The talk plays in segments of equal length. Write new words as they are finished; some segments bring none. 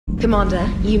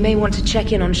Commander, you may want to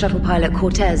check in on shuttle pilot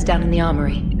Cortez down in the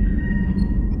armory.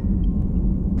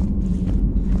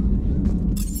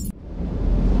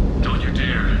 Don't you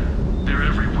dare. They're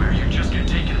everywhere. You just get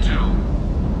taken to.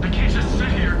 I can't just sit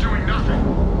here doing nothing.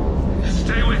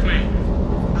 Stay with me.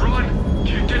 Run.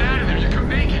 Get out of there. You can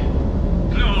make it.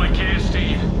 No, I can't,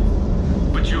 Steve.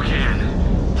 But you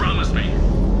can. Promise me.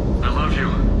 I love you.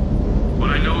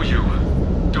 But I know you.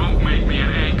 Don't make me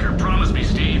an anchor. Promise me,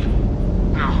 Steve.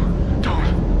 No, don't.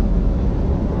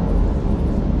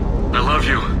 I love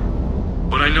you.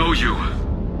 But I know you.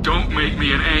 Don't make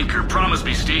me an anchor. Promise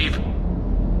me, Steve.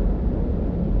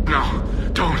 No,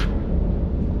 don't.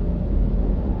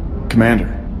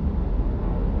 Commander.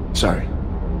 Sorry.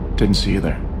 Didn't see you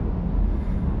there.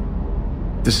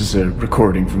 This is a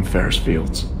recording from Ferris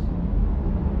Fields.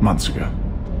 Months ago.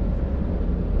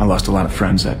 I lost a lot of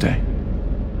friends that day.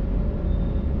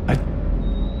 I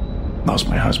lost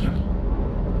my husband.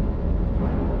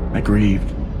 I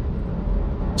grieved,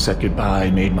 said goodbye,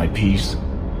 made my peace.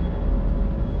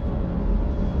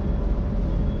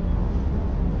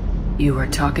 You were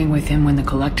talking with him when the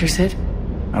collectors hit?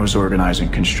 I was organizing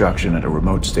construction at a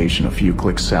remote station a few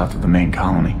clicks south of the main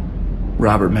colony.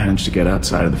 Robert managed to get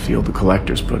outside of the field the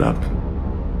collectors put up.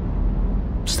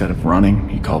 Instead of running,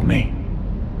 he called me.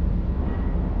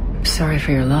 Sorry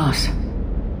for your loss.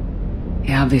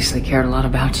 He obviously cared a lot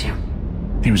about you.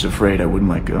 He was afraid I wouldn't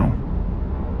let go.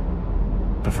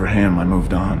 But for him, I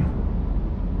moved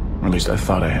on. Or at least I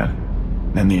thought I had.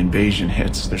 Then the invasion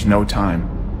hits, there's no time.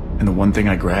 And the one thing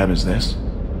I grab is this.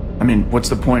 I mean, what's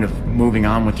the point of moving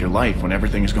on with your life when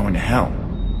everything is going to hell?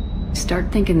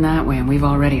 Start thinking that way and we've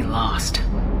already lost.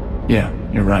 Yeah,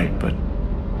 you're right, but...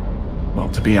 well,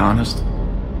 to be honest,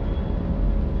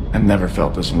 I've never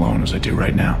felt as alone as I do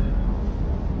right now.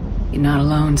 You're not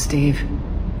alone, Steve.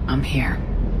 I'm here.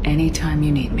 Anytime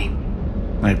you need me.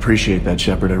 I appreciate that,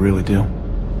 Shepard, I really do.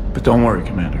 But don't worry,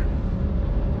 Commander.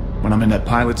 When I'm in that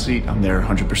pilot seat, I'm there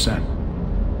 100%.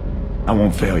 I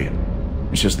won't fail you.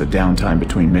 It's just the downtime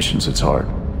between missions that's hard,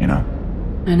 you know?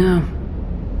 I know.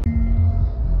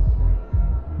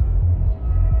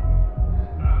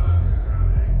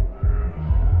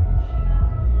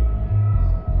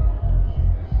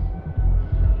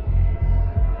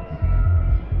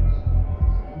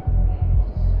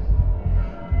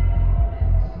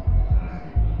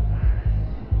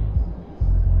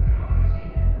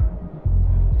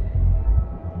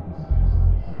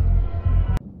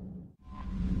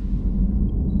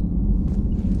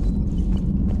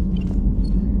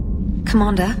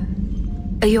 Commander,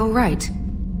 are you alright?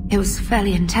 It was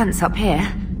fairly intense up here.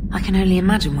 I can only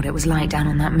imagine what it was like down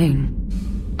on that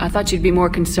moon. I thought you'd be more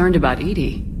concerned about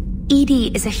Edie. Edie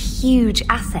is a huge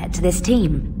asset to this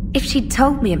team. If she'd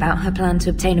told me about her plan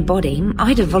to obtain a body,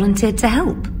 I'd have volunteered to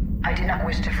help. I did not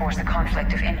wish to force a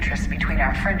conflict of interest between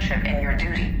our friendship and your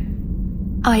duty.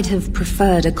 I'd have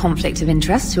preferred a conflict of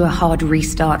interest to a hard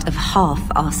restart of half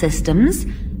our systems.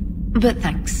 But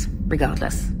thanks,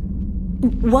 regardless.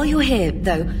 While you're here,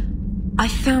 though, I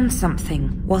found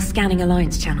something while scanning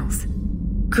Alliance channels.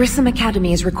 Grissom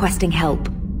Academy is requesting help.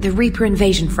 The Reaper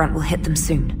invasion front will hit them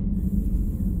soon.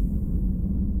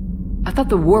 I thought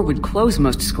the war would close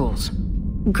most schools.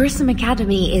 Grissom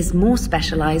Academy is more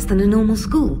specialized than a normal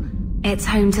school. It's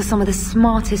home to some of the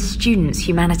smartest students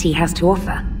humanity has to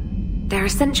offer. Their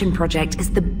Ascension project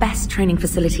is the best training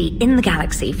facility in the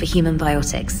galaxy for human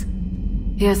biotics.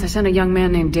 Yes, I sent a young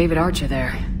man named David Archer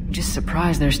there. Just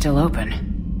surprised they're still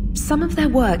open. Some of their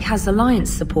work has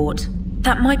Alliance support.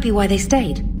 That might be why they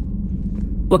stayed.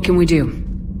 What can we do?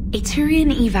 A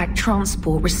Turian evac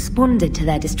transport responded to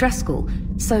their distress call,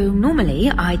 so normally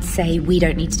I'd say we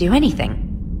don't need to do anything.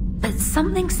 But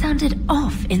something sounded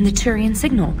off in the Turian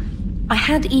signal. I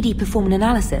had Edie perform an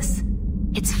analysis.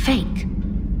 It's fake.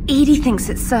 Edie thinks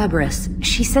it's Cerberus.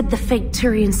 She said the fake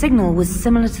Turian signal was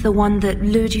similar to the one that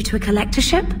lured you to a collector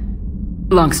ship?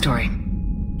 Long story.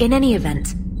 In any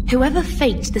event, whoever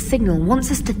faked the signal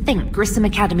wants us to think Grissom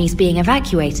Academy's being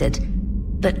evacuated.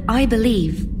 But I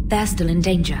believe they're still in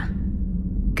danger.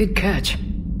 Good catch.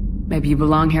 Maybe you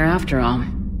belong here after all.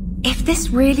 If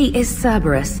this really is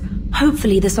Cerberus,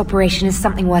 hopefully this operation is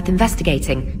something worth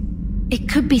investigating. It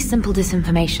could be simple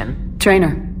disinformation.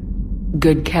 Trainer,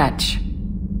 good catch.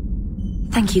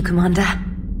 Thank you, Commander.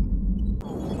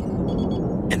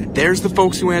 And there's the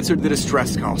folks who answered the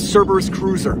distress call. Cerberus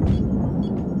cruiser.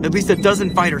 At least a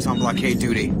dozen fighters on blockade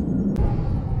duty.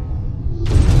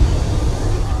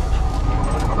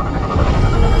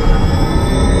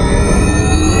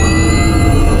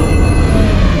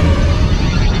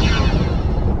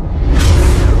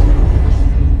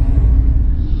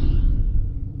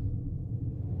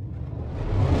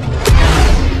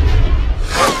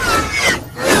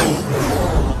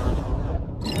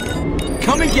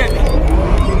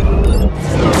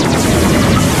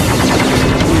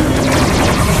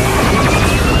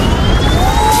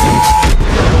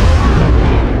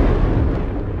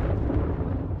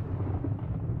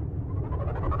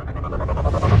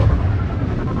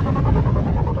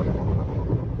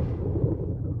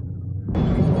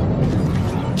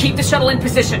 shuttle in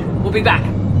position. We'll be back.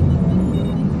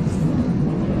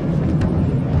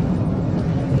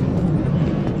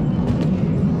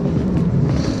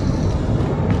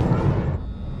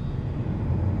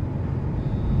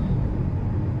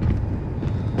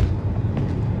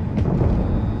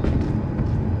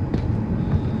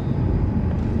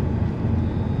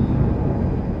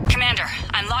 Commander,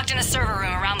 I'm locked in a server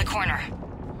room around the corner.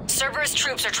 Cerberus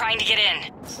troops are trying to get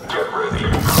in. Get ready.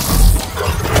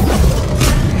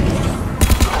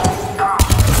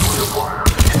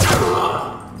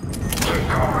 Keep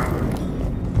going.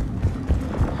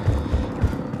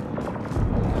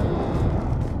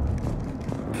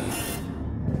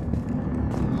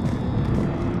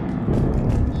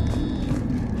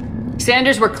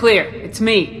 Sanders, we're clear. It's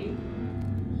me.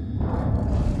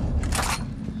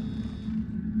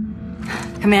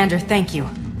 Commander, thank you.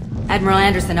 Admiral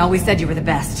Anderson always said you were the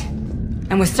best.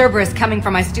 And with Cerberus coming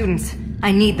for my students,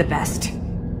 I need the best.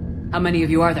 How many of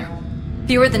you are there?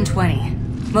 Fewer than 20.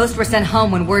 Most were sent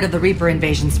home when word of the Reaper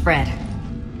invasion spread.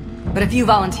 But a few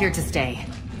volunteered to stay.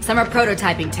 Some are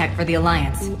prototyping tech for the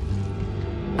Alliance.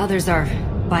 Others are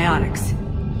biotics.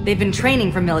 They've been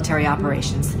training for military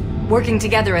operations, working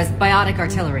together as biotic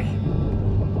artillery.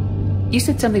 You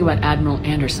said something about Admiral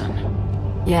Anderson.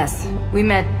 Yes, we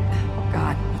met...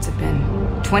 God, what's it been?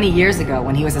 20 years ago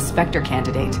when he was a Spectre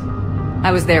candidate.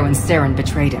 I was there when Saren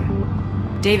betrayed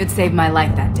him. David saved my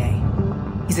life that day.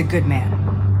 He's a good man.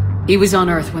 He was on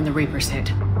Earth when the Reapers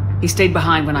hit. He stayed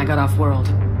behind when I got off-world.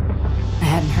 I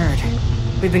hadn't heard.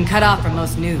 We've been cut off from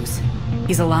most news.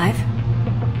 He's alive?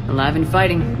 Alive and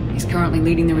fighting. He's currently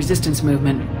leading the resistance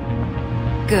movement.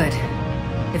 Good.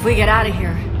 If we get out of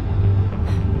here...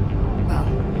 well,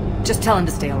 just tell him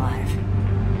to stay alive.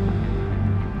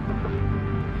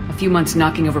 A few months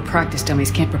knocking over practice dummies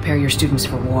can't prepare your students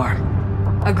for war.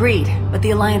 Agreed, but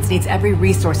the Alliance needs every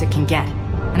resource it can get.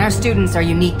 And our students are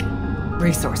unique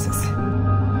resources.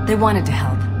 They wanted to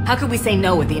help. How could we say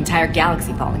no with the entire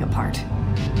galaxy falling apart?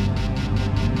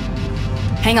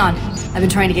 Hang on. I've been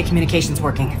trying to get communications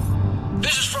working.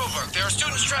 This is Froberg. There are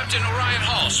students trapped in Orion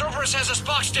Hall. Cerberus has us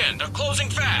boxed in. They're closing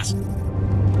fast.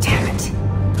 Damn it.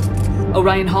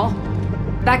 Orion Hall?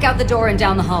 Back out the door and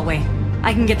down the hallway.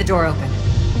 I can get the door open.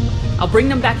 I'll bring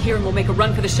them back here and we'll make a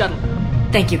run for the shuttle.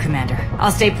 Thank you, Commander.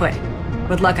 I'll stay put.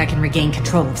 With luck, I can regain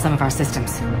control of some of our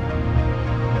systems.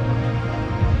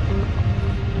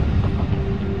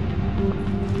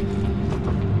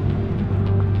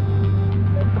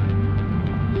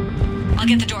 I'll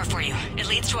get the door for you. It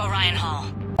leads to Orion Hall.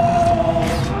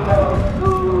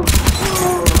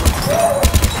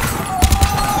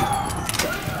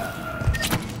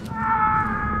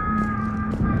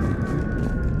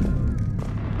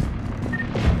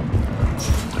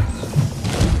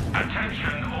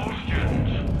 Attention all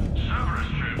students. Cerberus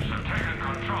troops have taken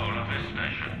control of this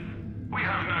station. We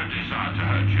have no desire to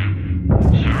hurt you.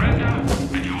 Surrender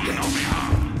and you will not be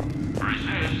harmed.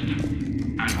 Resist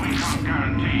and we can't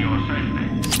guarantee your safety.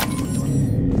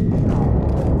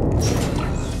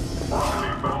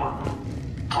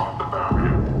 Drop the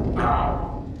barrier.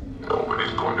 Now.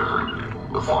 Nobody's going to hurt you.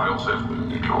 The files have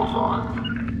been in your life.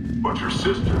 But your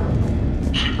sister,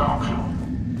 she found you.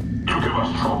 You give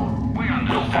us trouble. We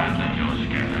understand that you're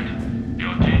scared.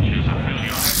 Your teachers have filled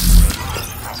your head with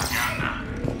propaganda.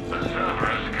 But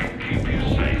Cerberus can keep you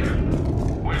safe.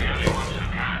 We're the only ones who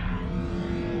can.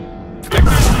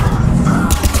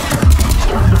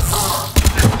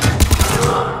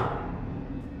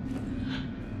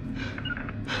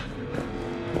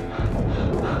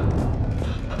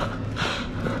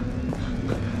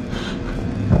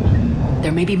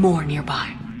 There may be more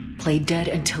nearby. Play dead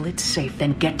until it's safe,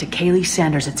 then get to Kaylee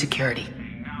Sanders at security.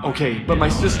 Okay, but my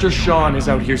sister Sean is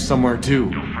out here somewhere too.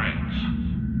 Your friends.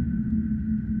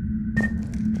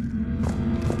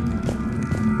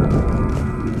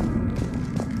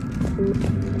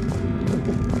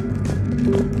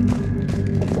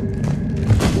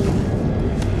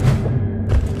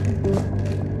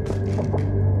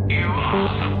 You are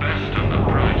the best and the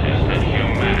brightest that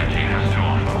humanity has to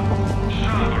offer.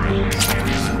 Cerberus can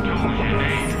give you the tools you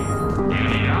need. You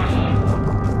need us,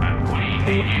 and we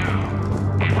need you,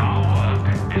 if our work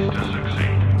is to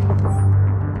succeed.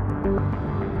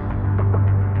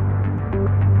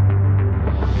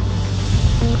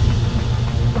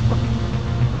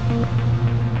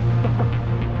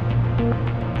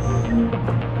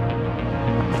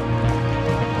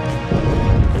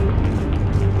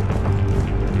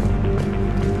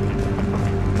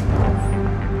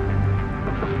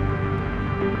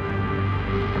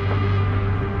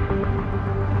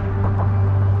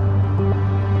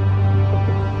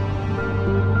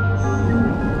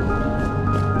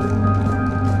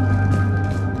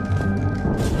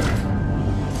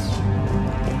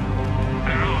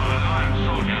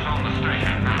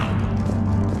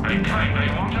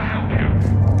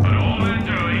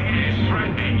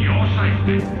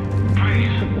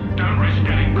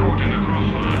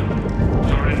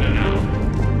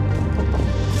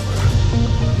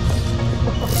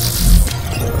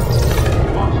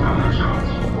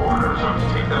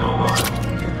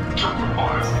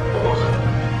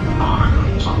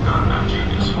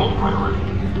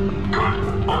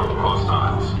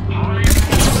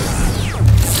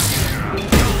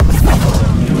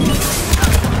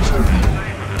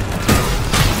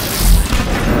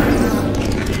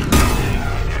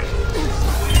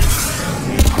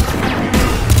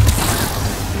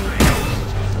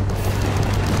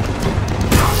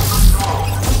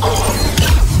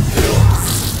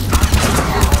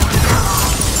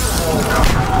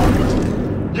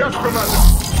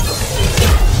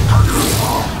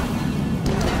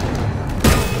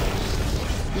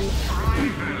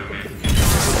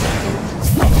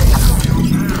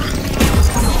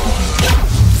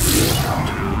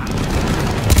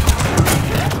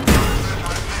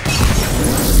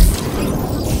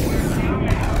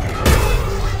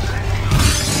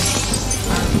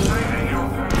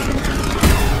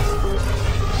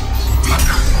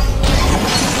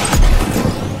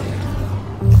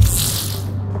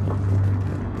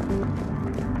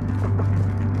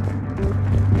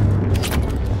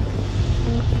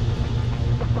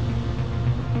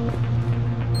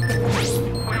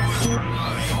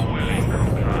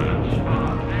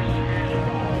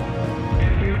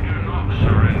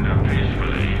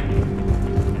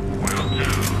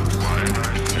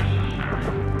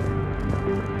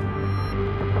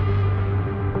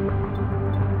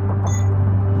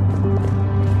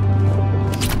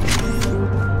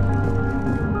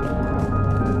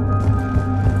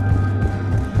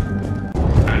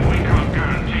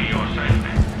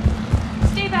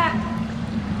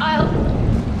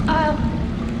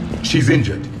 She's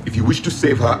injured. If you wish to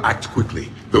save her, act quickly,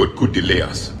 though it could delay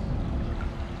us.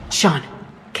 Sean,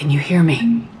 can you hear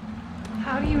me?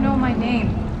 How do you know my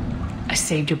name? I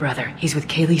saved your brother. He's with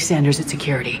Kaylee Sanders at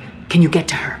security. Can you get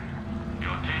to her?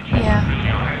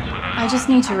 Yeah. I just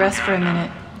need to rest for a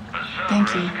minute.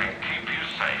 Thank you.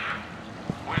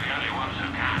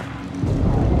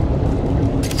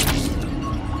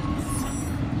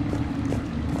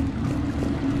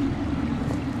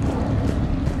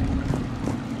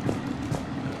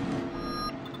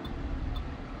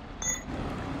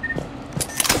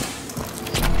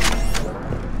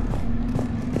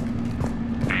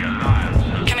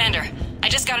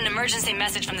 Emergency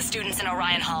message from the students in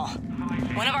Orion Hall.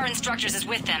 One of our instructors is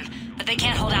with them, but they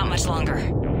can't hold out much longer. Is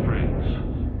this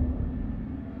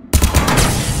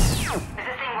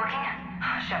thing working?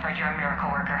 Shepard, you're a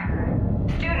miracle worker.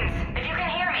 Students, if you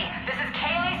can hear me, this is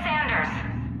Kaylee Sanders.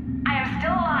 I am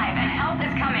still alive and help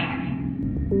is coming.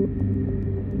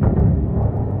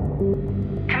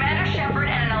 Commander Shepard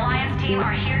and an Alliance team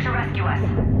are here to rescue us.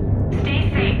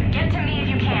 Stay safe, get to me if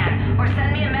you can, or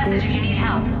send me a message if you need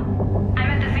help. I'm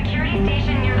at the security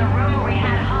station near the room where we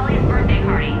had Holly's birthday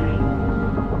party.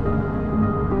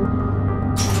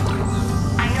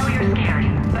 I know you're scared,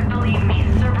 but believe me,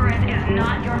 Cerberus is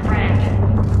not your friend.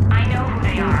 I know who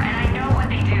they are, and I know what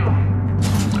they do.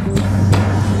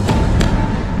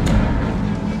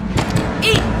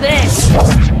 Eat this!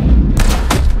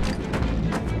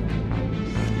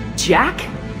 Jack?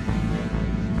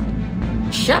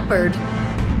 Shepard?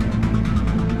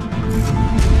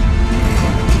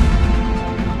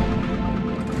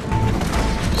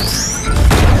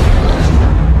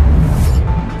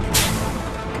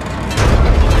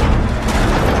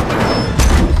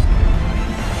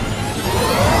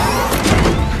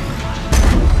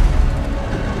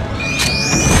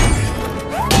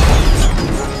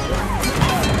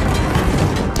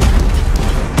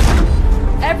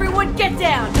 Everyone get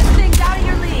down! This thing's out of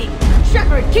your league!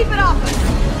 Shepard, keep it off us!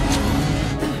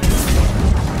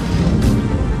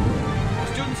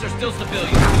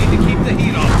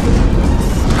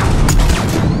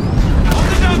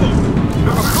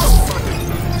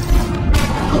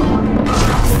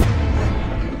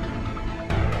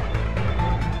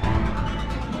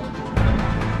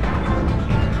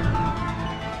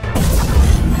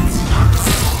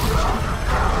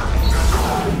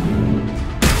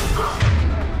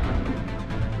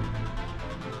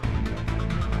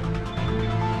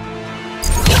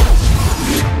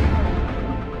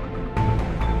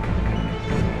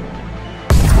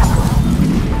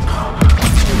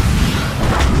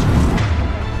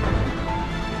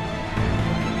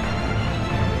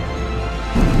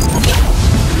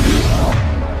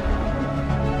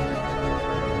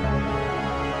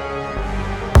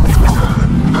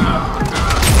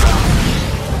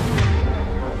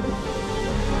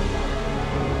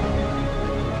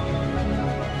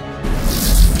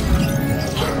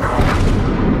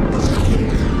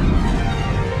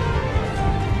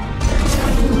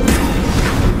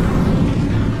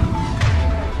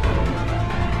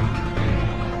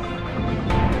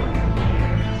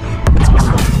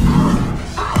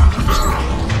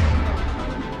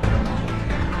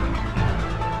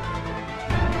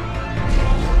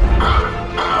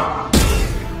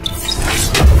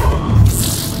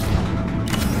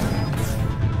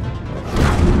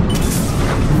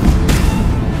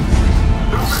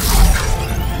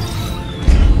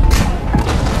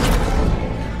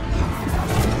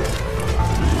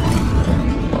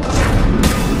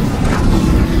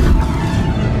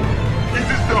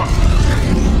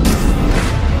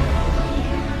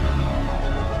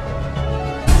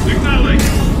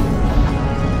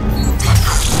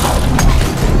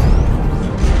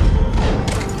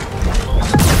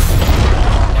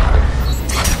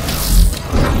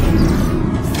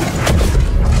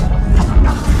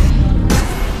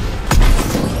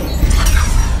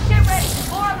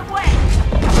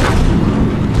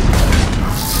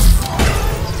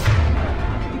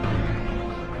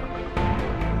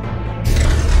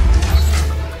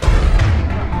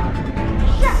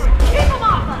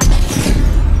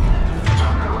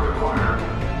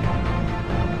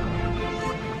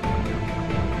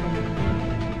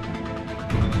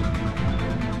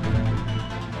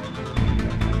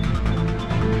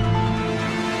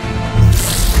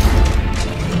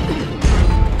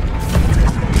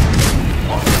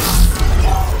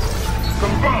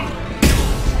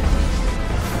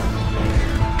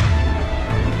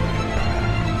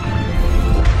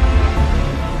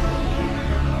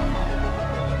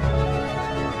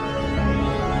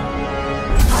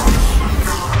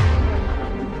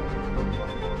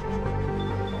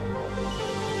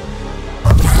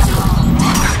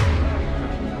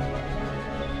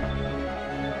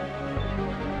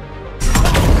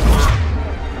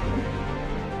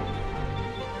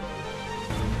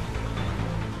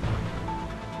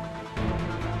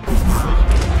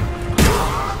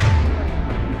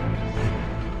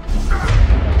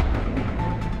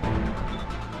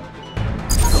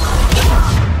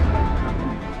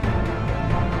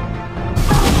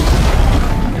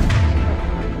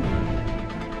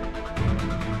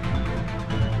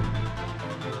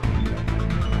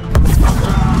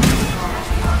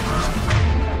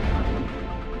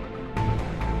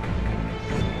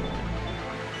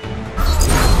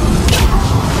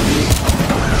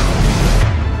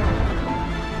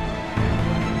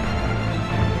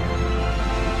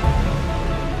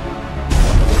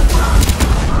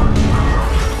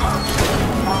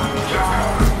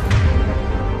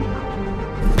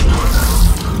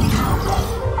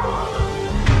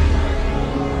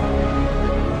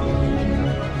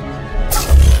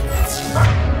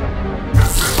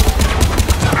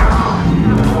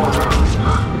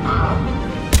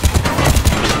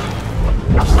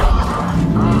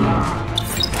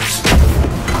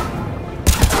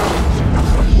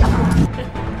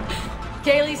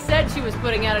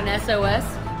 putting out an SOS.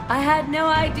 I had no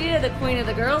idea the Queen of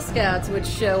the Girl Scouts would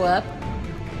show up.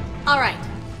 Alright,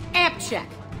 amp check.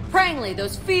 Prangley,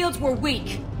 those fields were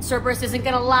weak. Cerberus isn't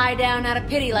gonna lie down out of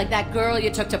pity like that girl you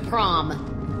took to prom.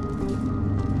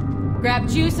 Grab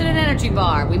juice and an energy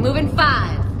bar. We move in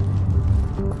 5.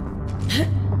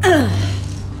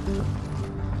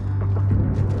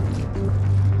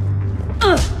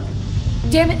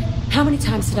 Damn it! How many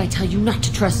times did I tell you not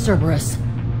to trust Cerberus?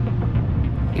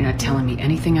 You're not telling me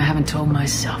anything I haven't told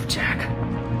myself, Jack.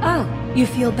 Oh, you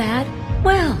feel bad?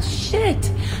 Well,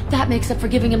 shit. That makes up for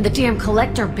giving him the damn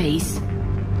collector base.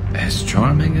 As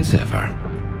charming as ever.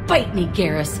 Bite me,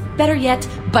 Garrus. Better yet,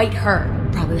 bite her.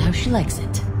 Probably how she likes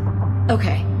it.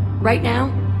 Okay, right now,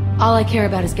 all I care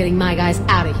about is getting my guys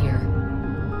out of here.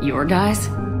 Your guys?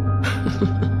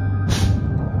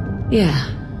 Yeah,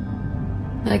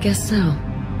 I guess so.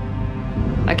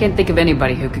 I can't think of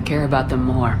anybody who could care about them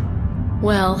more.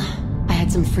 Well, I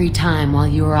had some free time while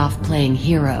you were off playing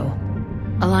hero.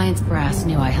 Alliance Brass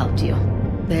knew I helped you.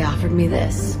 They offered me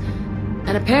this.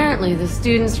 And apparently the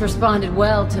students responded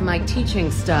well to my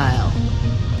teaching style.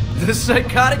 The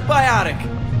psychotic biotic!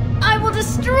 I will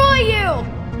destroy you!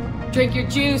 Drink your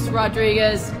juice,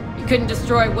 Rodriguez. You couldn't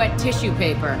destroy wet tissue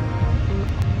paper.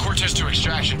 Cortez to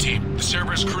extraction team. The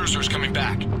Cerberus cruiser is coming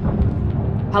back.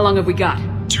 How long have we got?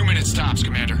 2 minutes tops,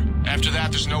 Commander. After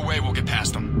that, there's no way we'll get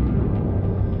past them.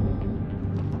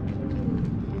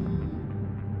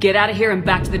 Get out of here and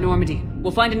back to the Normandy.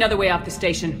 We'll find another way off the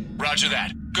station. Roger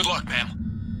that. Good luck,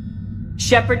 ma'am.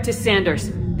 Shepard to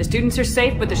Sanders. The students are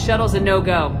safe, but the shuttle's a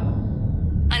no-go.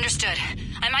 Understood.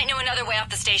 I might know another way off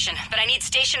the station, but I need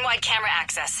station-wide camera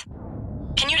access.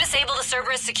 Can you disable the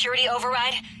Cerberus security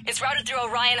override? It's routed through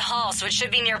Orion Hall, so it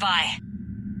should be nearby.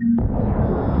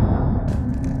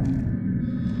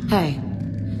 Hey,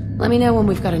 let me know when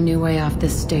we've got a new way off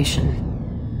this station.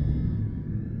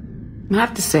 I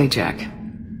have to say, Jack,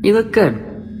 you look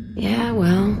good. Yeah,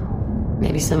 well,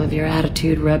 maybe some of your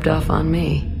attitude rubbed off on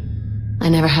me. I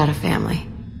never had a family.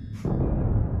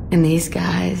 And these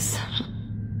guys...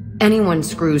 Anyone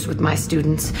screws with my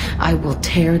students, I will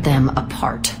tear them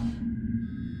apart.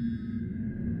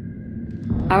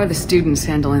 How are the students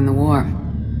handling the war?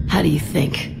 How do you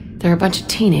think? They're a bunch of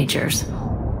teenagers.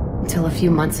 Until a few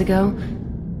months ago,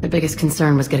 their biggest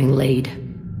concern was getting laid.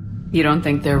 You don't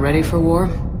think they're ready for war?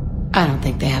 I don't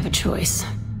think they have a choice.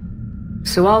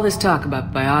 So all this talk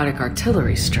about biotic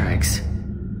artillery strikes...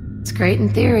 It's great in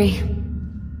theory.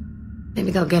 Maybe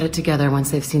they'll get it together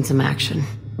once they've seen some action.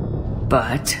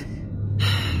 But...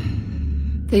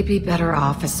 They'd be better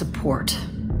off as support.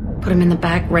 Put them in the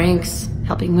back ranks,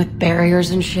 helping with barriers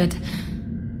and shit.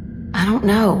 I don't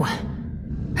know.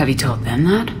 Have you told them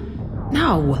that?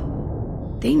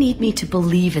 No. They need me to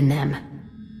believe in them.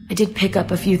 I did pick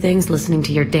up a few things listening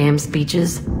to your damn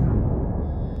speeches.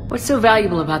 What's so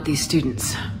valuable about these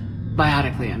students?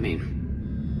 Biotically, I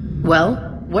mean. Well,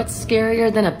 what's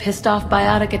scarier than a pissed-off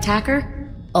biotic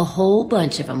attacker? A whole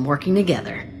bunch of them working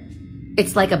together.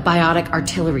 It's like a biotic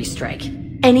artillery strike.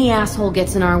 Any asshole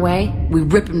gets in our way, we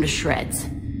rip him to shreds.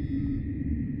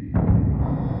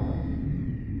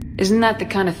 Isn't that the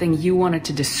kind of thing you wanted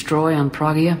to destroy on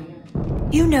Pragia?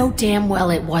 You know damn well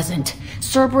it wasn't.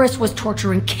 Cerberus was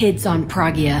torturing kids on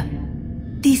Pragia.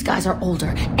 These guys are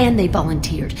older, and they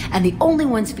volunteered, and the only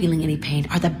ones feeling any pain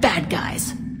are the bad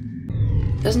guys.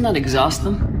 Doesn't that exhaust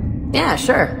them? Yeah,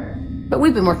 sure. But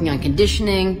we've been working on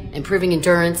conditioning, improving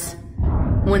endurance.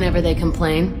 Whenever they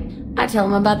complain, I tell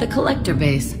them about the collector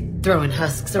base, throwing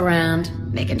husks around,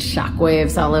 making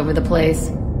shockwaves all over the place.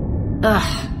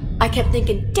 Ugh, I kept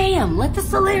thinking, damn, let the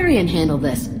Solarian handle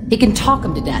this. He can talk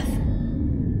them to death.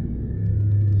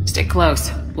 Stay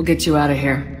close. We'll get you out of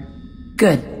here.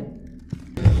 Good.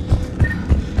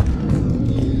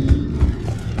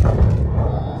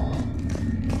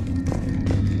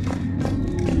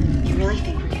 You really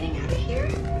think we're getting out of here?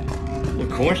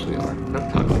 Of course we are. Don't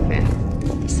talk like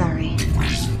that. Sorry.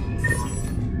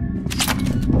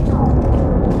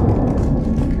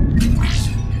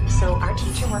 So our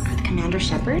teacher worked with Commander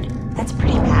Shepard? That's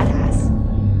pretty badass.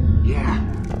 Yeah.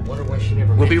 Wonder why she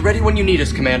never... We'll be ready when you need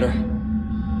us, Commander.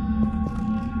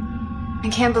 I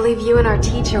can't believe you and our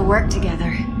teacher worked together.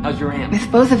 How's your aunt?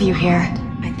 With both of you here.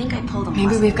 I think I pulled a muscle.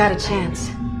 Maybe we've got a chance.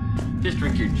 Just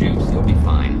drink your juice. You'll be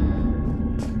fine.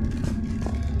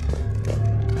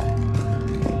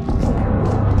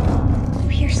 You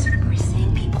hear Cerberus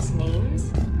saying people's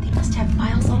names? They must have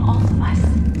files on all of us.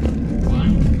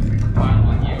 What? File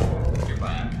on you. Your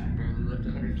bio barely lift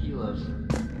 100 kilos.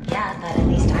 Yeah, but at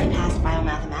least I passed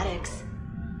biomathematics.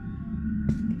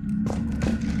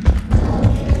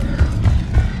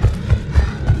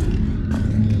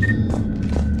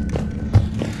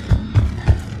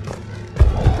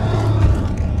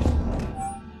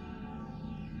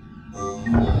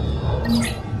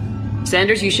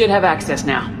 Sanders, you should have access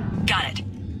now. Got it.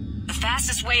 The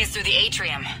fastest way is through the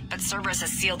atrium, but Cerberus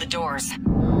has sealed the doors.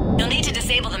 You'll need to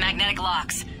disable the magnetic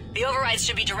locks. The overrides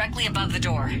should be directly above the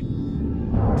door. Can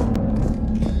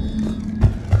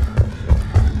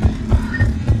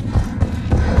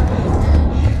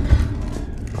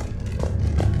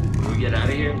we get out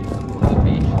of here? Go to the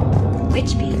beach.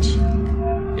 Which beach?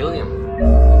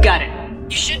 Ilium. Got it.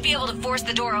 You should be able to force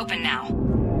the door open now.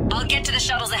 I'll get to the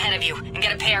shuttles ahead of you and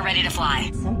get a pair ready to fly.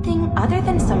 Something other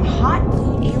than some hot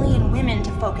blue alien women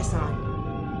to focus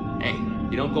on. Hey,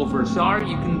 you don't go for a SAR,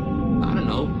 you can, I don't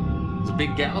know, there's a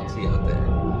big galaxy out there.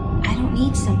 I don't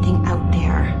need something out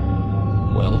there.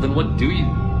 Well, then what do you?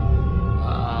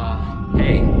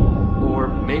 Hey, or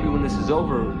maybe when this is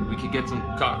over, we could get some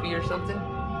coffee or something?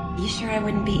 You sure I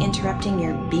wouldn't be interrupting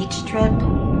your beach trip?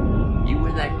 You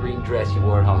wear that green dress you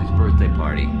wore at Holly's birthday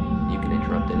party. You can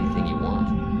interrupt anything you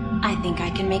want. I think I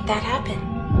can make that happen.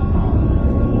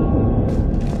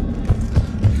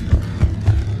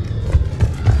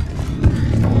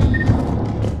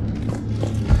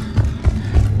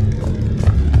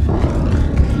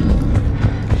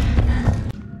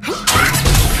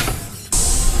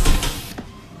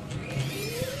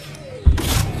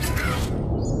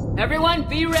 Everyone,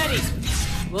 be ready.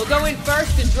 We'll go in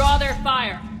first and draw their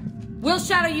fire. We'll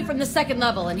shadow you from the second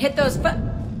level and hit those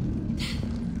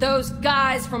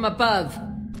guys from above.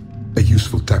 A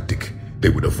useful tactic. They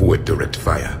would avoid direct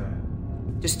fire.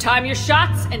 Just time your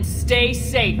shots and stay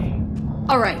safe.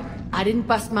 Alright, I didn't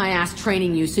bust my ass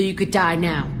training you so you could die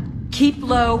now. Keep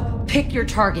low, pick your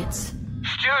targets.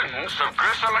 Students of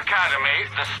Grissom Academy,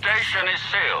 the station is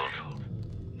sealed.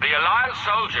 The Alliance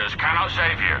soldiers cannot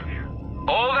save you.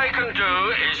 All they can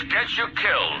do is get you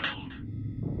killed.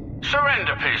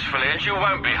 Surrender peacefully and you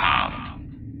won't be harmed.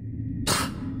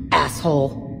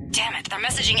 Asshole. Damn it, they're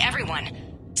messaging everyone.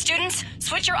 Students,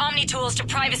 switch your Omni tools to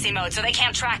privacy mode so they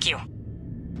can't track you.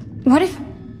 What if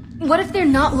they're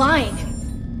not lying?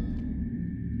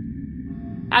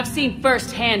 I've seen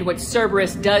firsthand what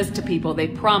Cerberus does to people they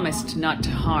promised not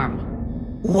to harm.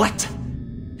 What?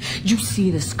 You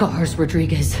see the scars,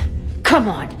 Rodriguez? Come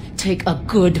on, take a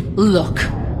good look.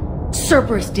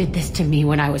 Cerberus did this to me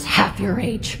when I was half your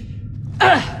age.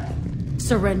 Ugh!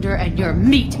 Surrender and you're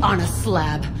meat on a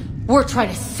slab. We're trying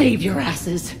to save your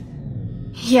asses.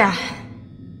 Yeah,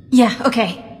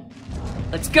 okay.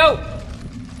 Let's go!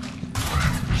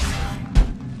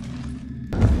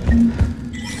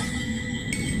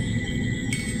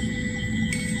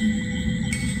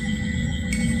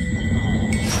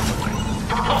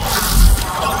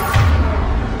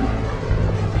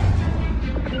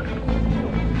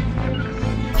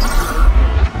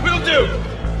 Will do!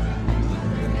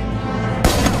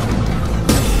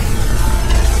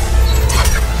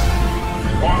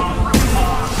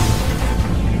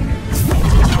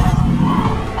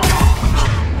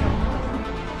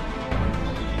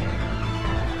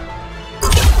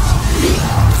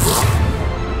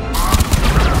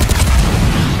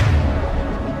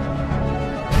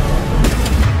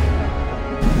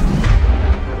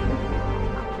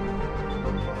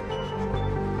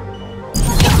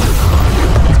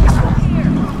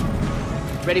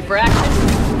 Ready for action?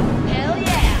 Hell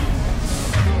yeah!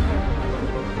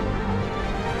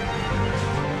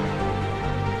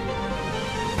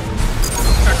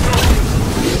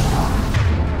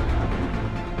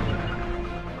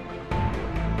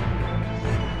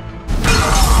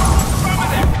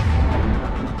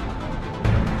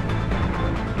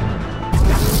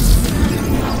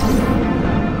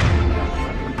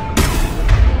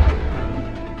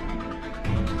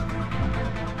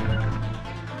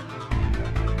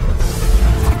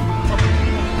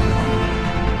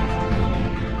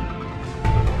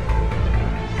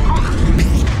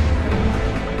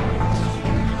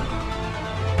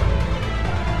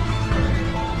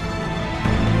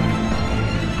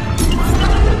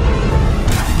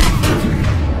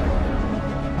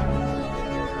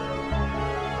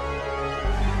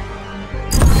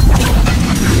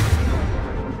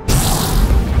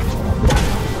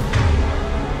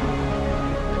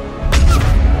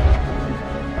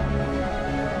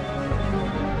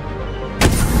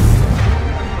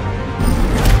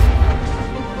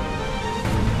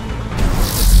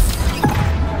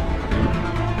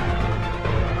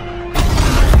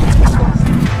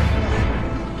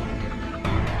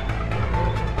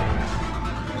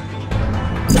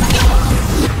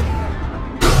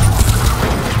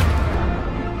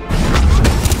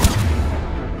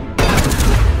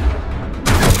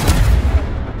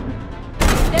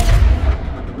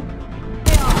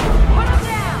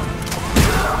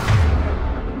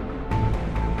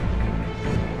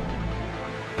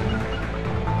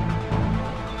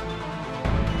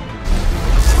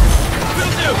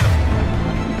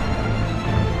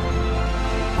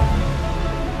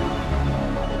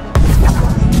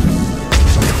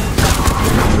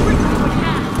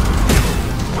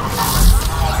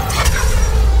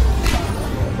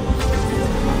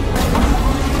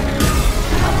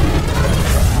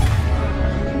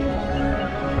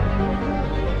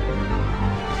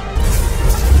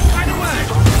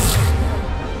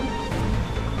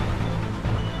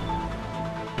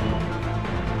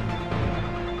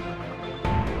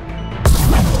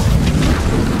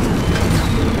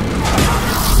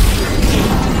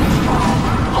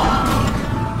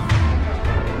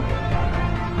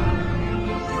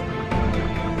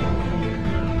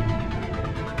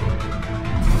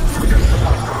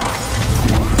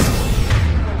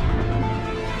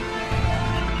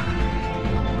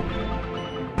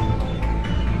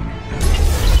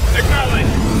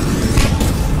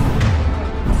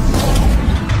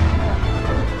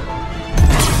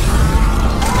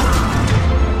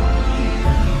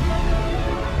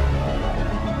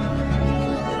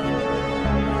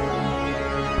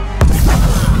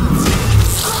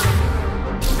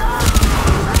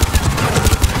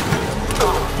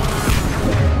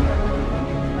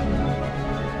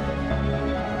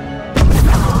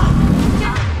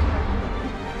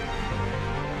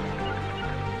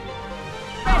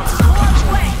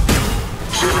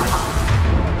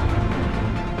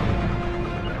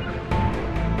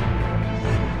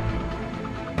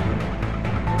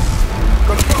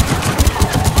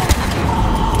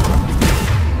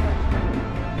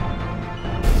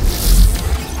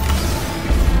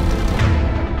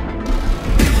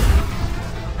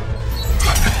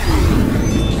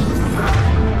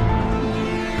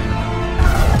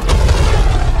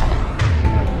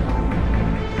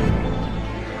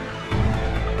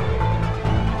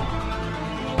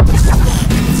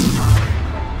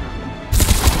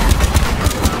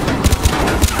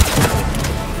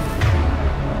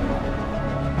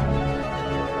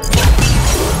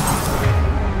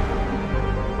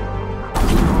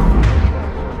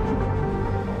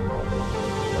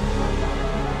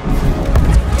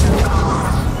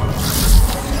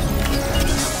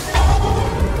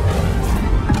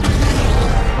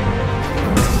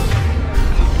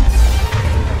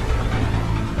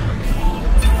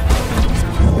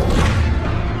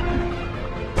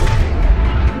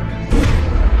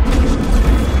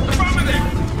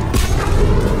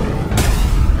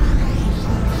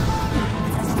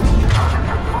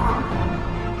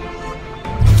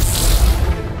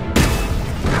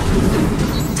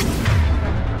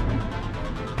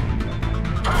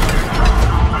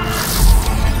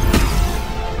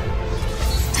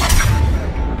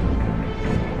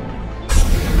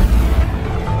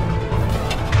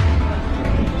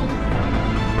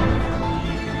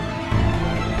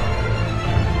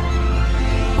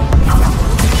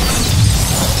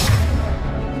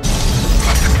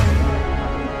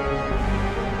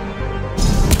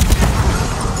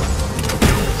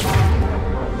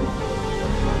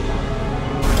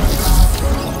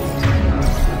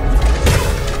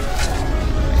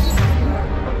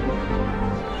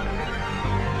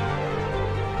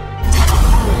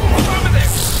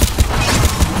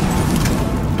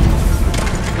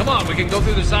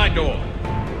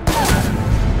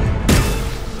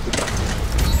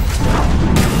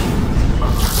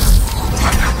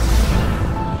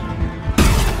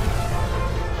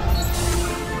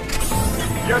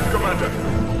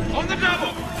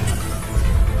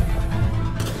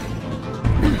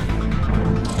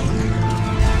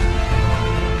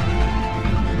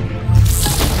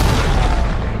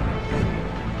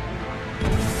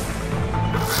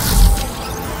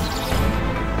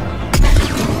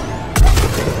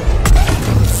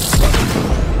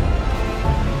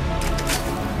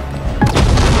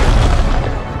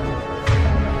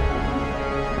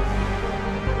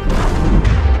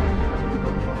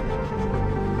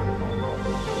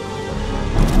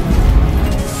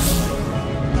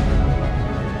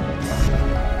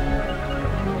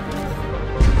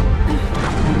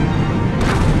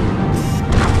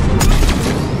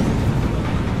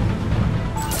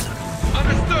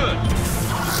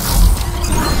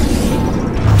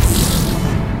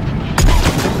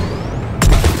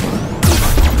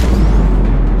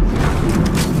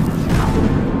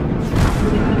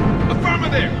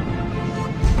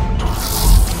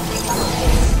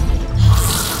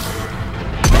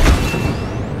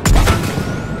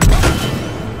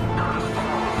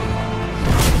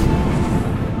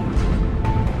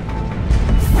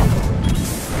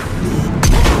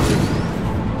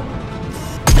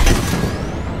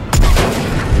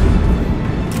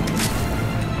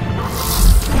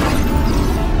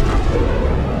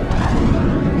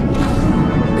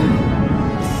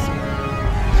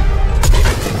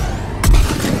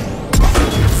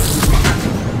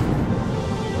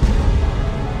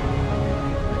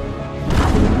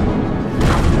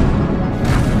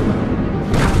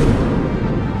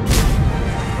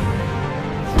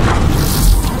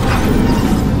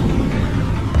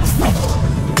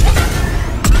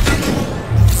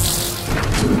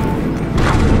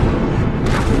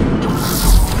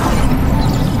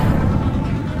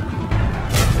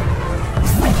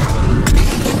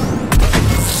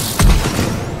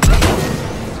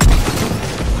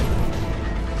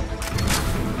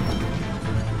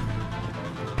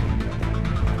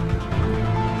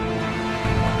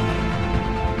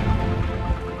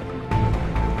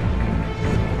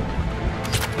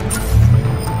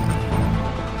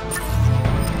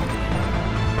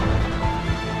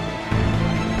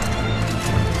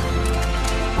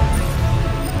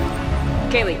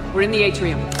 We're in the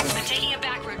atrium. I'm taking a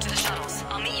back route to the shuttles.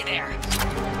 I'll meet you there.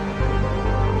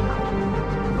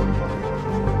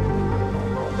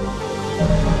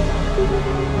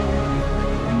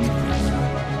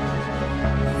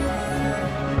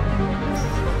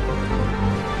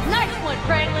 Nice one,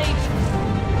 Cranley!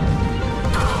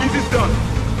 Is this done?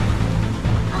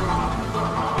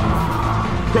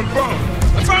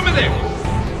 Confirm. Affirmative!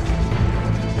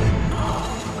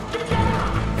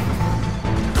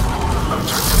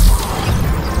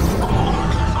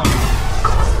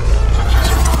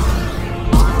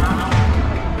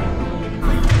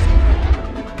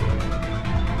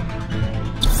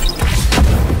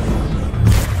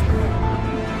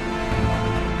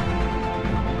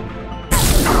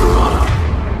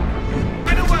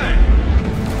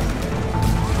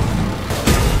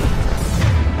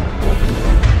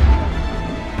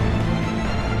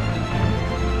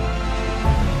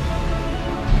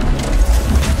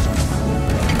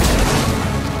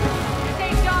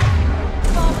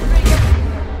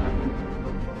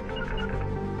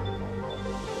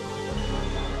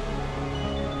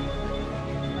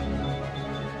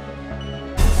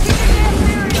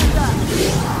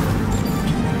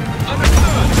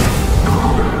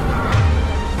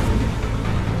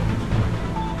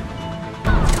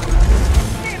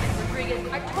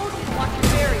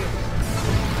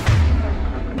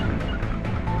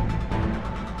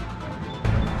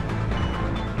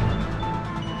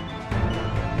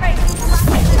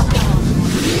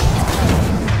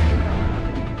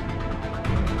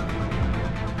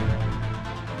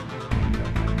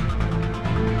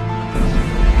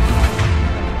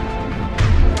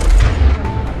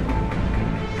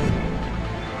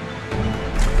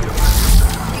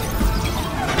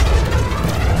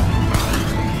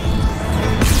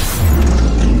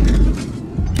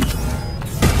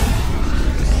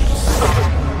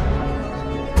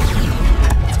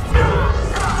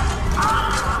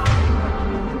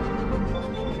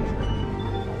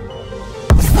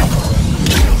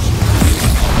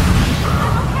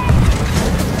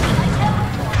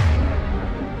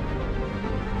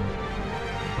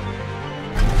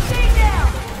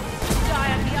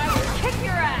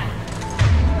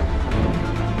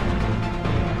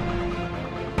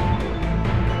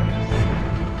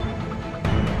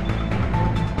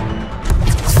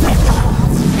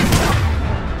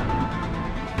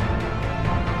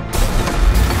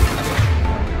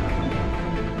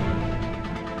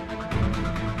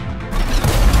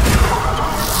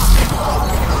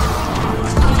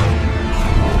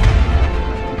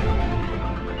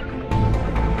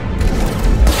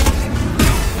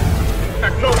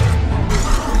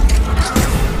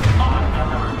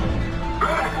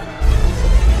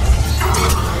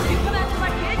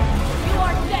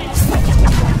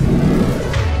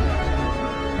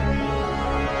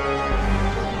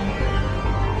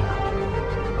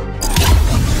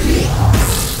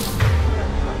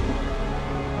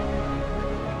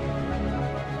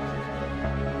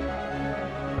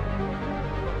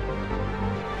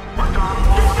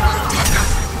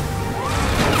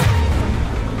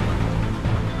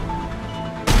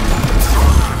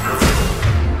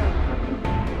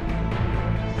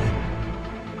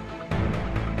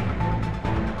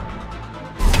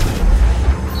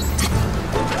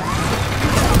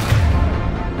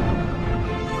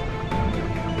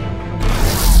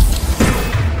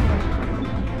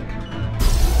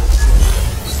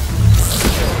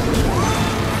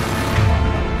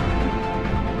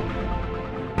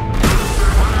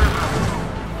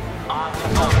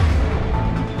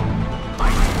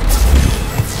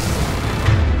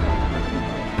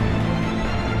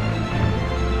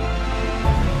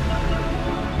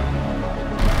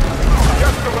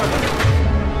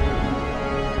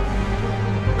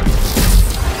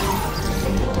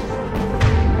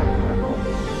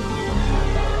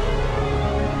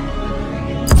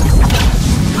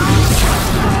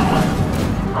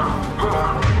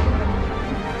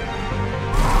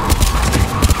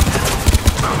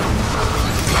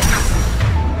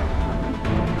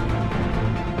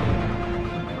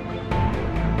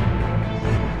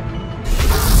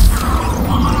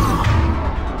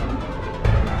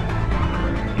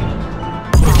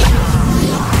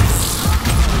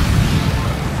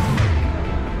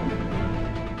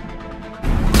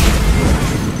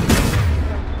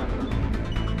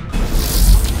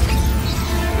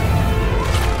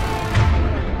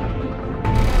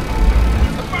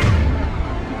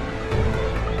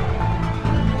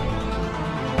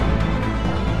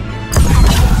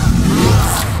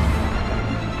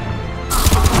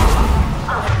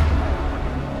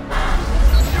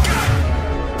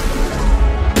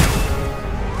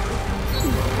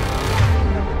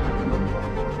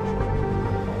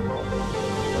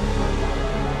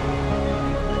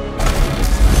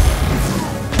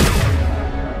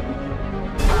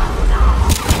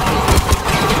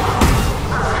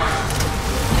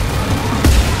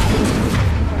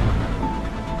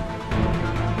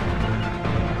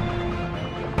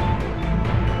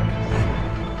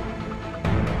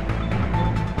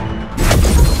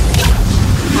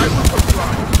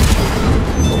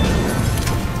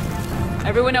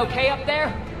 Everyone okay up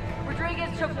there?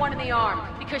 Rodriguez took one in the arm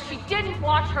because she didn't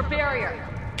watch her barrier.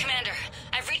 Commander,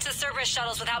 I've reached the Cerberus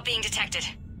shuttles without being detected.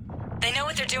 They know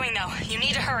what they're doing, though. You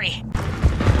need to hurry.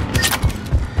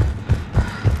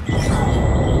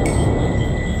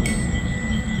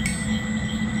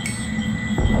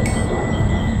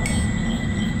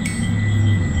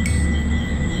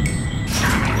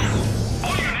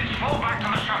 All units fall back to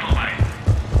the shuttle bay.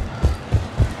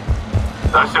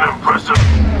 That's an impressive...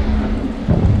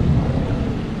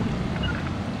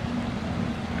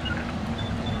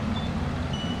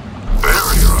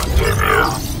 barrier, Octavia.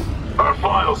 Our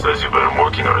file says you've been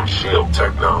working on shield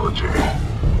technology.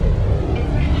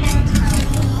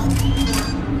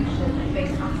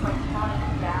 Based on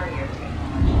photonic barrier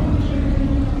technology.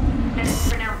 And it's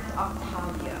pronounced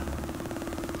Octavia.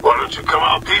 Why don't you come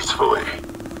out peacefully?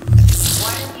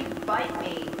 Why did you bite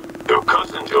me? Your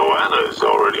cousin Joanna is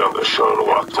already on the shuttle,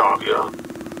 Octavia.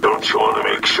 Don't you want to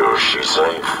make sure she's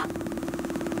safe?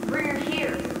 Bring her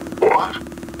here. What?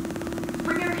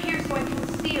 Bring her here so I can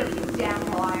steal you,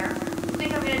 damn liar. You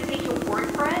think I'm gonna take your word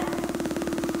for it?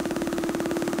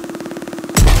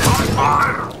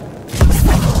 Fire!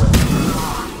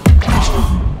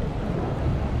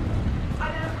 I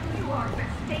don't know who you are, but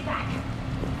stay back.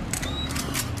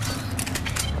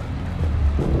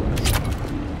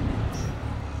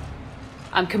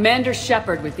 I'm Commander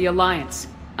Shepard with the Alliance.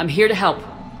 I'm here to help.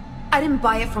 I didn't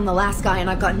buy it from the last guy, and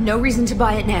I've got no reason to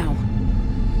buy it now.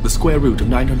 The square root of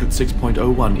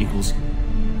 906.01 equals...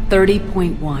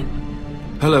 30.1.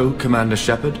 Hello, Commander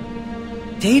Shepard.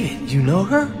 David, you know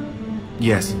her?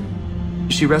 Yes.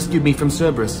 She rescued me from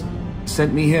Cerberus.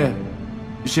 Sent me here.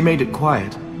 She made it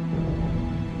quiet.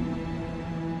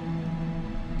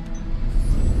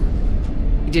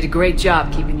 You did a great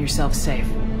job keeping yourself safe.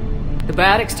 The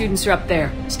biotic students are up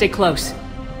there. Stay close.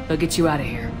 They'll get you out of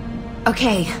here.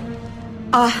 Okay.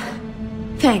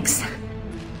 Thanks.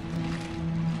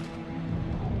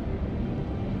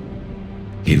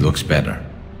 He looks better.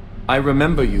 I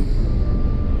remember you.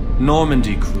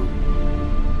 Normandy crew.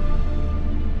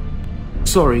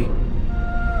 Sorry.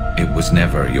 It was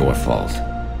never your fault.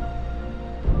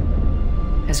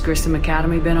 Has Grissom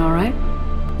Academy been alright?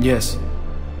 Yes.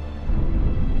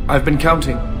 I've been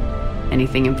counting.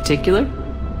 Anything in particular?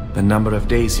 The number of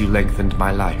days you lengthened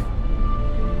my life.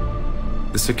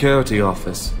 The security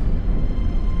office.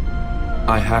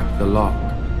 I hacked the lock.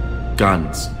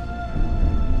 Guns.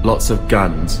 Lots of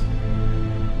guns.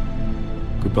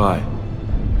 Goodbye.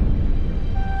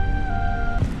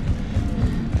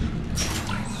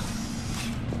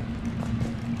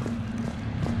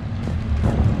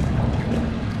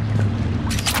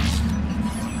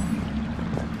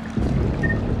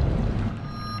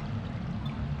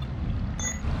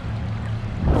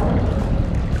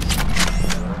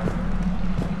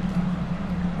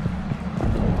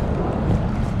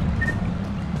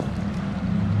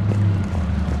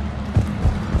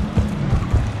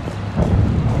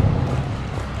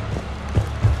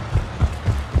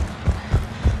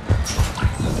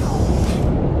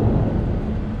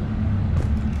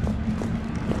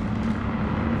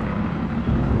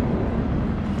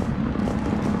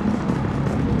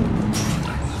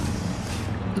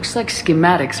 Looks like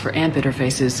schematics for AMP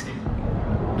interfaces.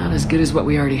 Not as good as what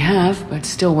we already have, but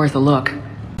still worth a look.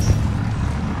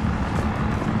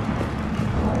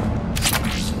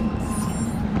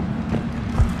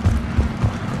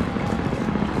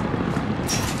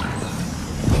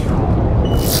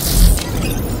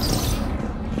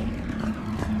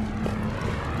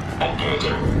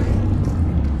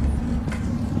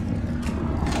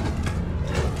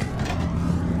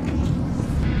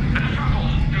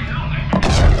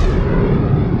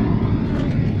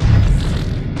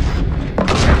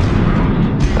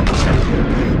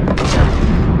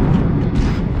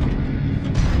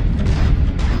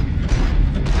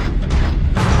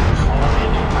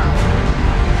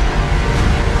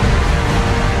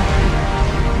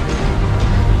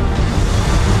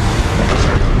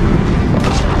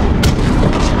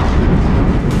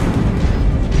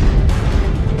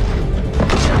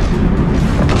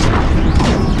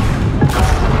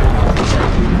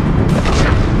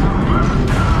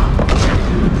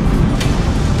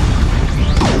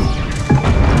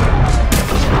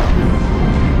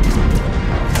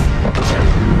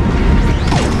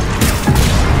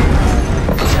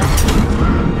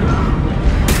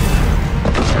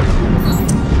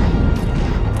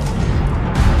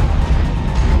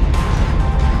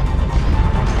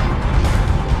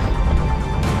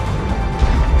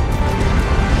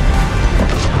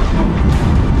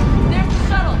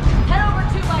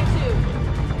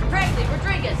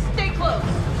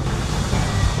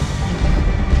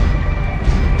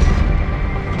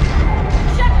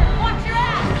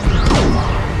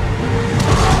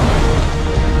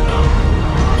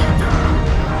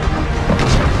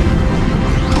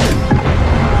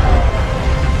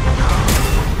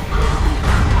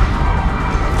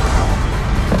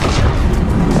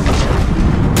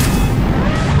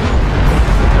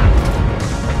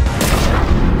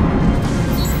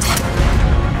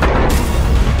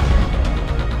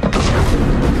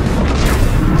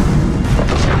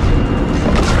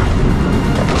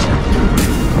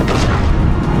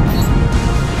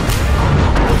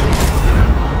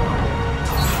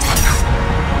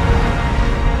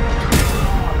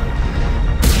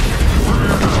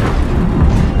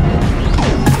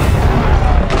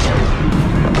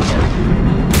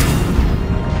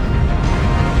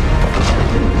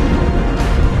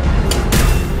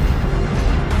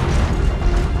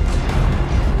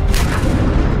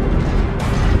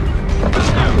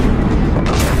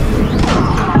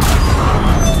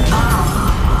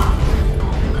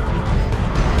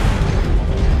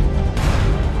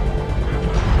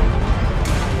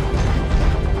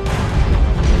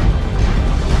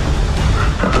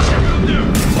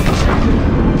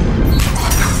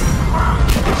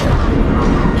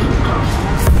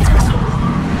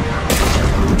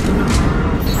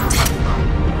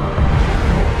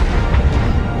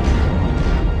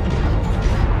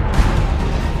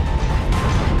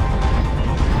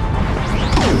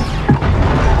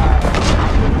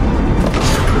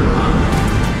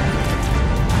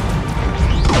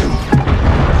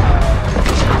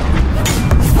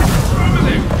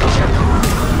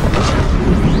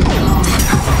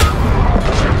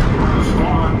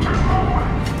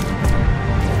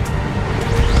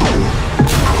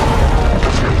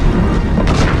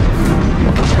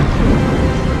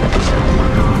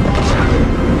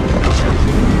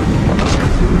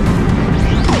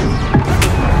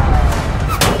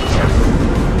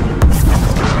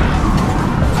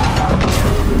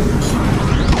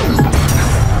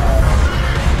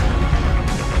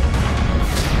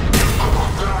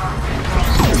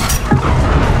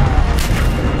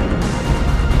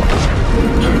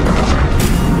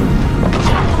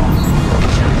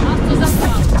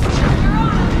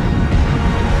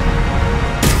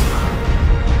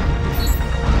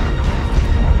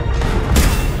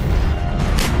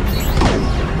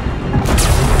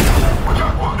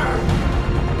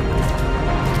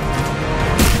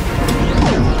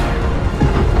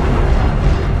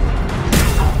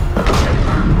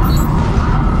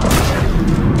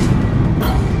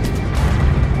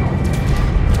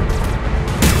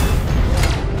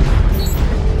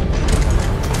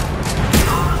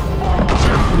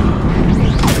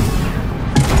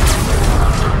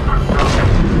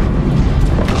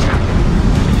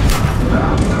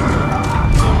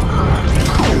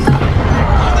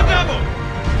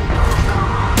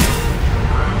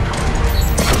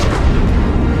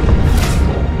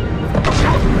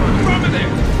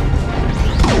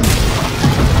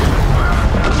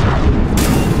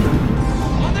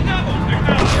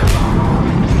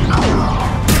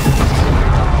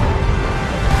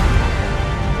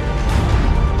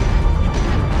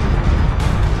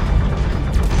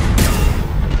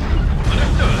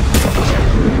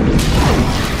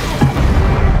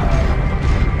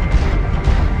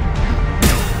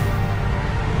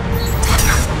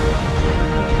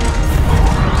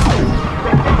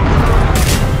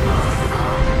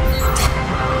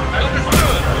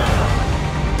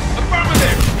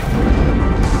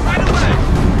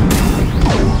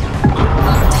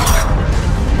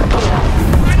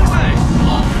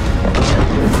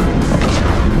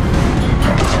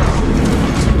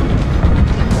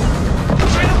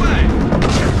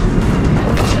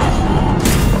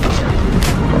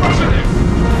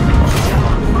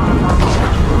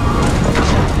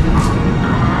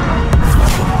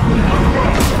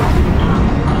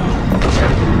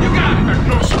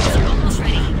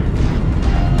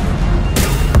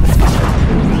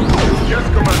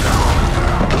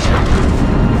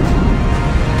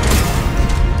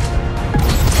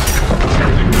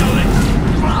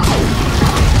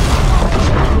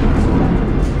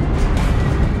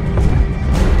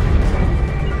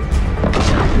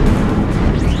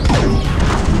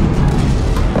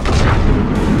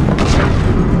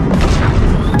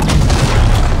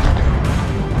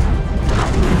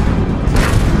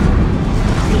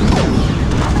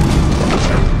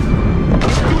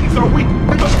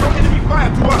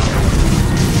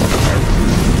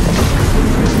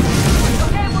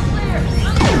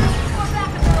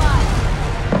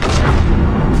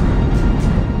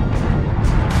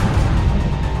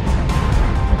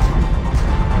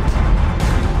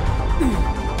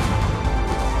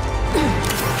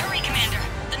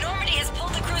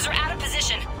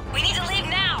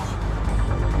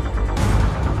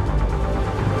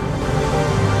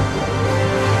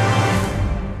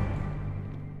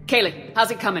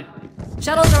 how's it coming?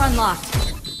 Shuttles are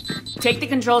unlocked. Take the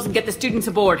controls and get the students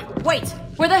aboard. Wait!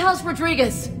 Where the hell's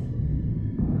Rodriguez?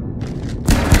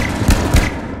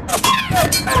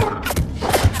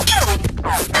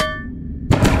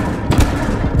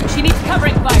 She needs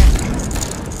covering fire.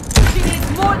 She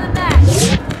needs more than that!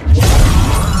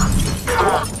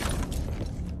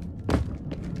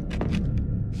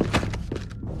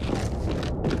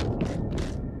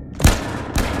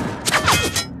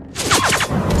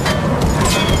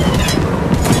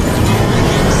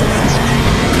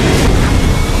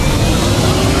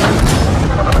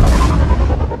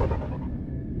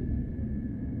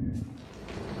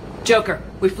 Joker,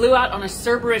 we flew out on a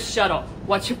Cerberus shuttle.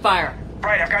 Watch your fire.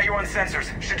 Right, I've got you on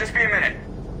sensors. Should just be a minute.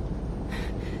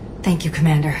 Thank you,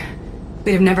 Commander.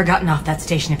 We'd have never gotten off that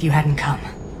station if you hadn't come.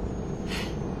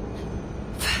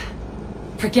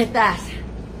 Forget that.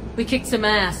 We kicked some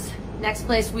ass. Next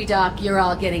place we dock, you're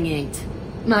all getting inked.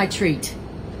 My treat.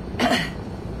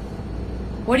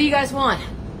 What do you guys want?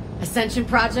 Ascension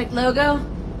Project logo?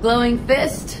 Glowing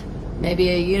fist? Maybe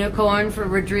a unicorn for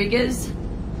Rodriguez?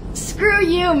 Screw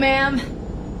you, ma'am.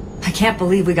 I can't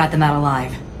believe we got them out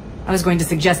alive. I was going to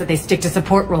suggest that they stick to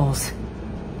support roles.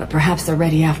 But perhaps they're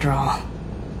ready after all.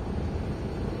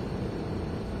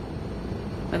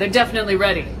 Well, they're definitely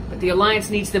ready, but the Alliance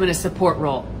needs them in a support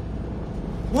role.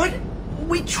 What?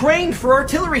 We trained for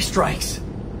artillery strikes.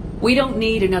 We don't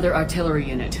need another artillery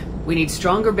unit. We need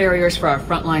stronger barriers for our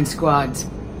frontline squads.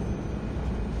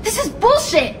 This is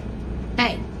bullshit!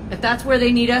 Hey, if that's where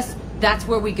they need us, that's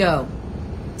where we go.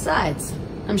 Besides,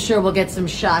 I'm sure we'll get some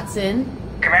shots in.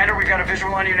 Commander, we've got a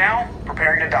visual on you now.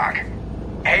 Preparing to dock.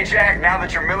 Hey Jack, now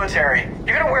that you're military,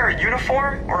 you gonna wear a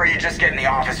uniform, or are you just getting the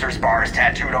officer's bars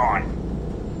tattooed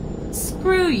on?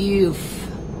 Screw you,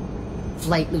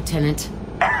 Flight Lieutenant.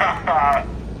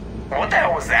 What the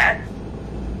hell was that?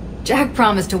 Jack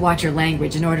promised to watch your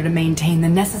language in order to maintain the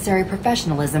necessary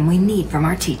professionalism we need from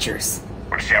our teachers.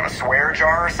 What, does she have a swear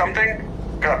jar or something?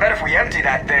 Because I bet if we empty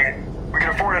that thing, we can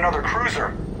afford another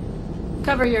cruiser.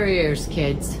 Cover your ears,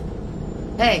 kids.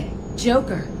 Hey,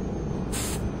 Joker.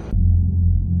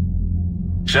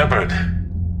 Shepard,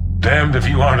 damned if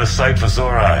you aren't a sight for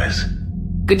sore eyes.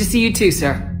 Good to see you too,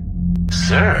 sir.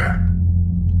 Sir?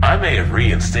 I may have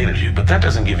reinstated you, but that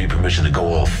doesn't give you permission to go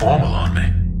all formal on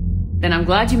me. Then I'm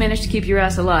glad you managed to keep your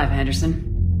ass alive, Henderson.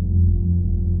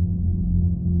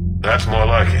 That's more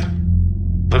like it.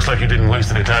 Looks like you didn't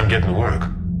waste any time getting to work.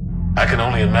 I can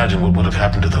only imagine what would have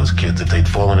happened to those kids if they'd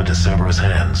fallen into Cerberus'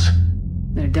 hands.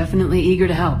 They're definitely eager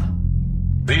to help.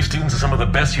 These students are some of the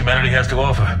best humanity has to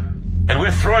offer, and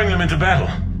we're throwing them into battle.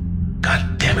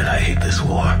 God damn it, I hate this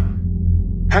war.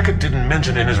 Hackett didn't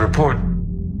mention in his report...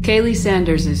 Kaylee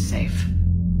Sanders is safe.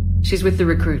 She's with the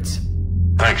recruits.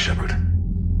 Thanks, Shepard.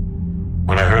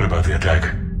 When I heard about the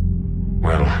attack,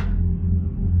 well,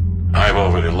 I've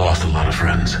already lost a lot of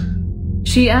friends.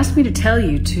 She asked me to tell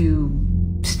you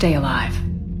to stay alive.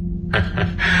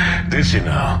 Did she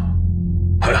now?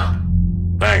 Well,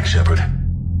 thanks, Shepard.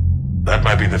 That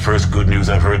might be the first good news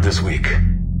I've heard this week.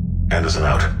 Anderson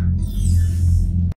out.